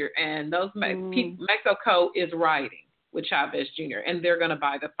Chavez Jr. And those Mexico is riding with Chavez Jr. and they're going to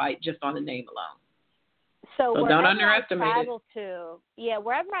buy the fight just on the name alone. So don't underestimate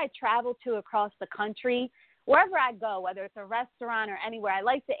wherever I travel to across the country, wherever I go, whether it's a restaurant or anywhere, I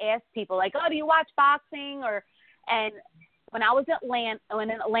like to ask people like, oh, do you watch boxing? And when I was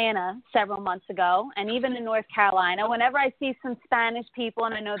in Atlanta several months ago, and even in North Carolina, whenever I see some Spanish people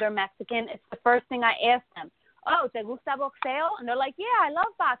and I know they're Mexican, it's the first thing I ask them. Oh, ¿te gusta boxeo? And they're like, yeah, I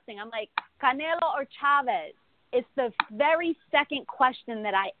love boxing. I'm like, Canelo or Chavez? It's the very second question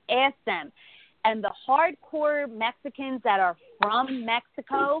that I ask them. And the hardcore Mexicans that are from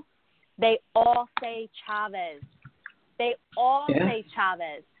Mexico, they all say Chavez. They all say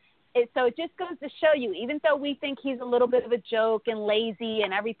Chavez. So it just goes to show you, even though we think he's a little bit of a joke and lazy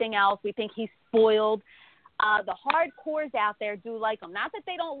and everything else, we think he's spoiled, the hardcores out there do like him. Not that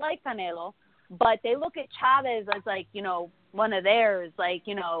they don't like Canelo, but they look at Chavez as like, one of theirs, like,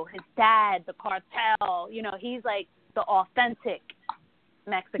 his dad, the cartel, he's like the authentic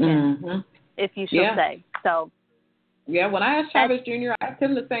Mexican, if you should say. So, yeah, when I asked Chavez Jr., I asked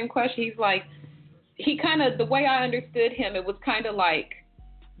him the same question. He's like, the way I understood him, it was kind of like,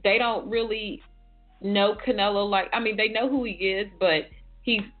 they don't really know Canelo. They know who he is, but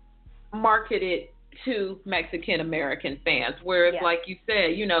he's marketed to Mexican American fans. Whereas, like you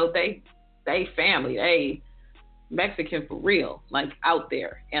said, they family, they Mexican for real, like out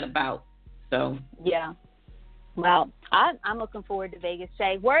there and about. So yeah. Well, I'm looking forward to Vegas,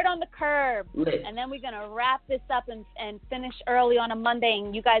 Jay. Word on the curb. Lit. And then we're going to wrap this up and finish early on a Monday,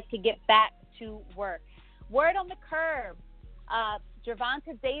 and you guys can get back to work. Word on the curb.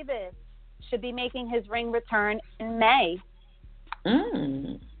 Gervonta Davis should be making his ring return in May.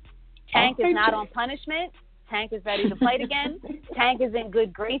 Tank is not on punishment. Tank is ready to fight again. Tank is in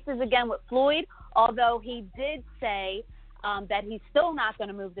good graces again with Floyd, although he did say that he's still not going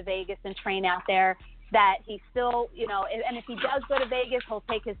to move to Vegas and train out there. that he still, and if he does go to Vegas, he'll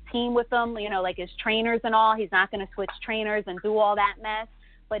take his team with him, like his trainers and all. He's not going to switch trainers and do all that mess,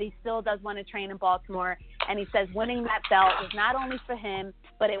 but he still does want to train in Baltimore. And he says winning that belt was not only for him,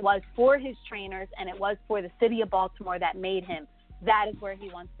 but it was for his trainers, and it was for the city of Baltimore that made him. That is where he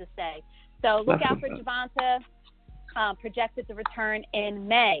wants to stay. So look out for Gervonta, projected to return in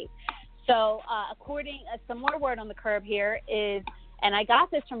May. So some more word on the curb here is, and I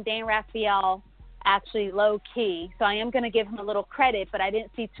got this from Dan Raphael, actually low key, so I am going to give him a little credit, but I didn't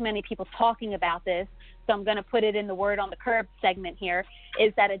see too many people talking about this, so I'm going to put it in the word on the curb segment here,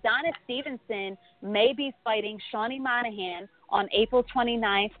 is that Adonis Stevenson may be fighting Shawnee Monahan on April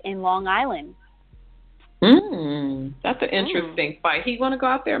 29th in Long Island. That's an interesting fight. He want to go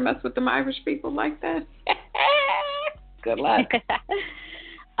out there and mess with them Irish people like that? Good luck.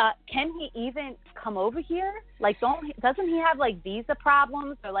 Can he even come over here? Like, doesn't he have like visa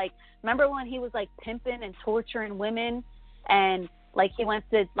problems? Or like, remember when he was like pimping and torturing women, and like he went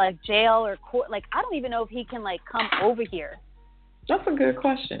to like jail or court? Like, I don't even know if he can like come over here. That's a good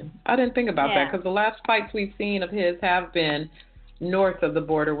question. I didn't think about that, because the last fights we've seen of his have been north of the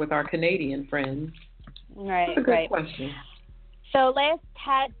border with our Canadian friends. Right. That's a good question. So last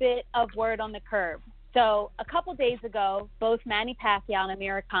tad bit of word on the curb. So a couple days ago, both Manny Pacquiao and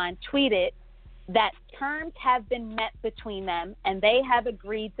Amir Khan tweeted that terms have been met between them, and they have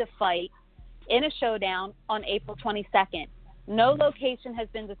agreed to fight in a showdown on April 22nd. No location has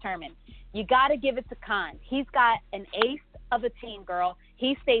been determined. You got to give it to Khan. He's got an ace of a team, girl.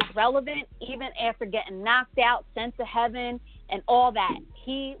 He stays relevant even after getting knocked out, sent to heaven, and all that.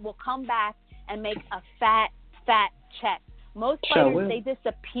 He will come back and make a fat check. Most fighters, they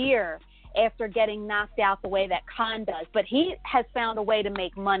disappear after getting knocked out the way that Khan does, but he has found a way to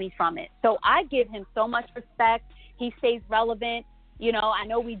make money from it. So I give him so much respect. He stays relevant. I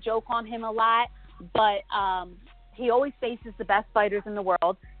know we joke on him a lot, but he always faces the best fighters in the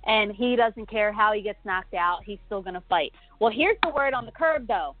world, and he doesn't care how he gets knocked out. He's still going to fight. Well, here's the word on the curb,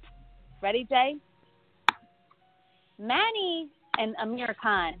 though. Ready, Jay? Manny and Amir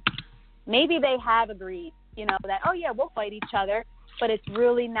Khan, maybe they have agreed, that, oh, yeah, we'll fight each other, but it's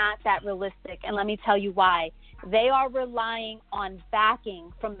really not that realistic, and let me tell you why. They are relying on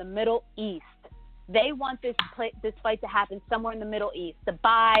backing from the Middle East. They want this fight to happen somewhere in the Middle East,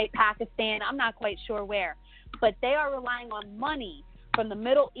 Dubai, Pakistan, I'm not quite sure where, but they are relying on money from the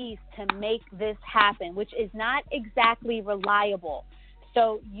Middle East to make this happen, which is not exactly reliable.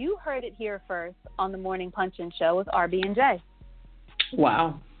 So you heard it here first on the Morning Punch-In Show with RB and J.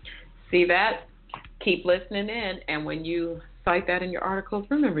 Wow. See that? Keep listening in, and when you cite that in your articles,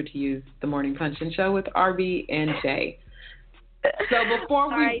 remember to use the Morning Punch-In Show with RB and J. So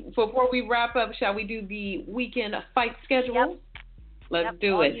before we wrap up, shall we do the weekend fight schedule? Yep. Let's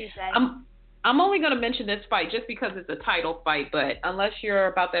do it. I'm only going to mention this fight just because it's a title fight, but unless you're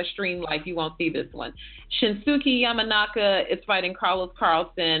about that stream life, you won't see this one. Shinsuke Yamanaka is fighting Carlos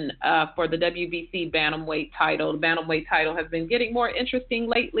Carlson for the WBC bantamweight title. The bantamweight title has been getting more interesting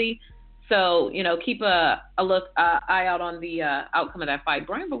lately. So, keep eye out on the outcome of that fight.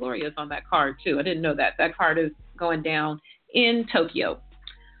 Brian Valoria is on that card, too. I didn't know that. That card is going down in Tokyo.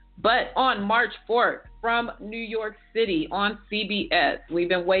 But on March 4th, from New York City on CBS, we've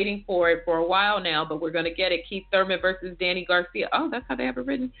been waiting for it for a while now, but we're going to get it. Keith Thurman versus Danny Garcia. Oh, that's how they have it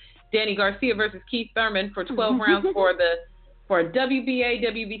written. Danny Garcia versus Keith Thurman for 12 rounds for a WBA,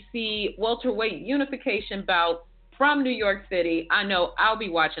 WBC welterweight unification bout from New York City. I know I'll be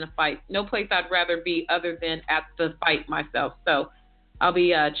watching a fight. No place I'd rather be other than at the fight myself. So I'll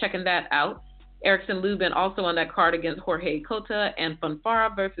be checking that out. Erickson Lubin also on that card against Jorge Cota, and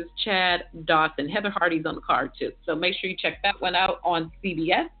Fonfara versus Chad Dawson. Heather Hardy's on the card too. So make sure you check that one out on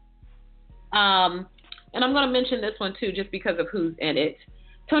CBS. And I'm going to mention this one too just because of who's in it.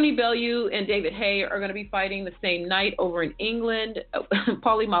 Tony Bellew and David Haye are going to be fighting the same night over in England.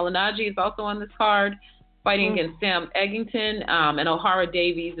 Paulie Malignaggi is also on this card, fighting against Sam Eggington. And O'Hara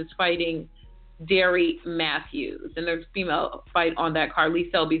Davies is fighting Derry Matthews. And there's a female fight on that card. Lee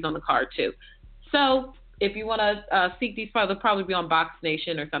Selby's on the card too. So if you want to seek these fights, they'll probably be on Box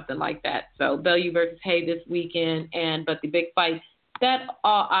Nation or something like that. So Bellew versus Haye this weekend. But the big fight that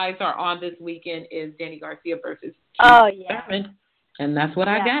all eyes are on this weekend is Danny Garcia versus Keith Thurman. And that's what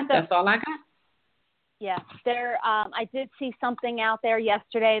I got. That's all I got. Yeah, I did see something out there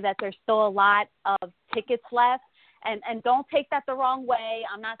yesterday that there's still a lot of tickets left. And don't take that the wrong way.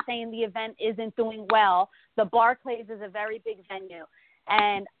 I'm not saying the event isn't doing well. The Barclays is a very big venue.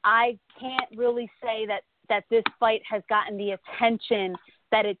 And I can't really say that this fight has gotten the attention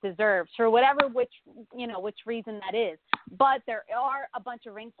that it deserves for which reason that is. But there are a bunch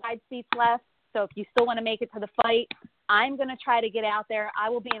of ringside seats left. So if you still want to make it to the fight, I'm going to try to get out there. I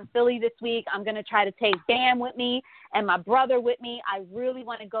will be in Philly this week. I'm going to try to take Bam with me and my brother with me. I really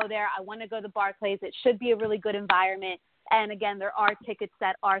want to go there. I want to go to Barclays. It should be a really good environment. And, again, there are tickets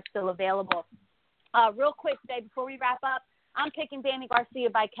that are still available. Real quick, Jay, before we wrap up, I'm picking Danny Garcia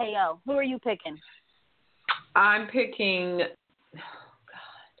by KO. Who are you picking? I'm picking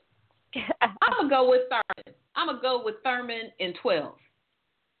I'm going to go with Thurman. I'm going to go with Thurman in 12.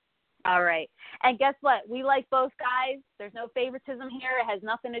 All right. And guess what? We like both guys. There's no favoritism here. It has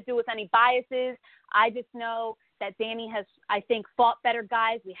nothing to do with any biases. I just know that Danny has, I think, fought better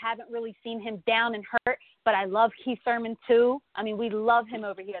guys. We haven't really seen him down and hurt, but I love Keith Thurman too. I mean, we love him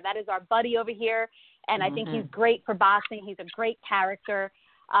over here. That is our buddy over here, and I think he's great for boxing. He's a great character.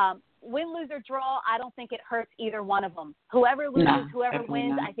 Win, lose, or draw, I don't think it hurts either one of them. Whoever loses, whoever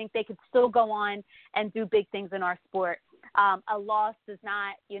wins, I think they could still go on and do big things in our sport. A loss does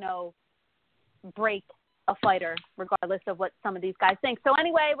not, break a fighter, regardless of what some of these guys think. So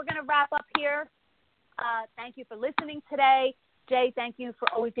anyway, we're going to wrap up here. Thank you for listening today. Jay, thank you for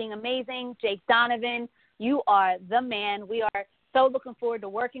always being amazing. Jake Donovan, you are the man. We are so looking forward to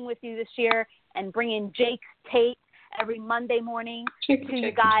working with you this year and bringing Jake's Take every Monday morning to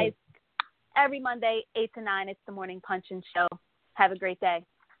you guys. Every Monday, 8 to 9, it's the Morning Punch and Show. Have a great day.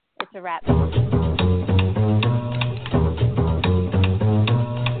 It's a wrap.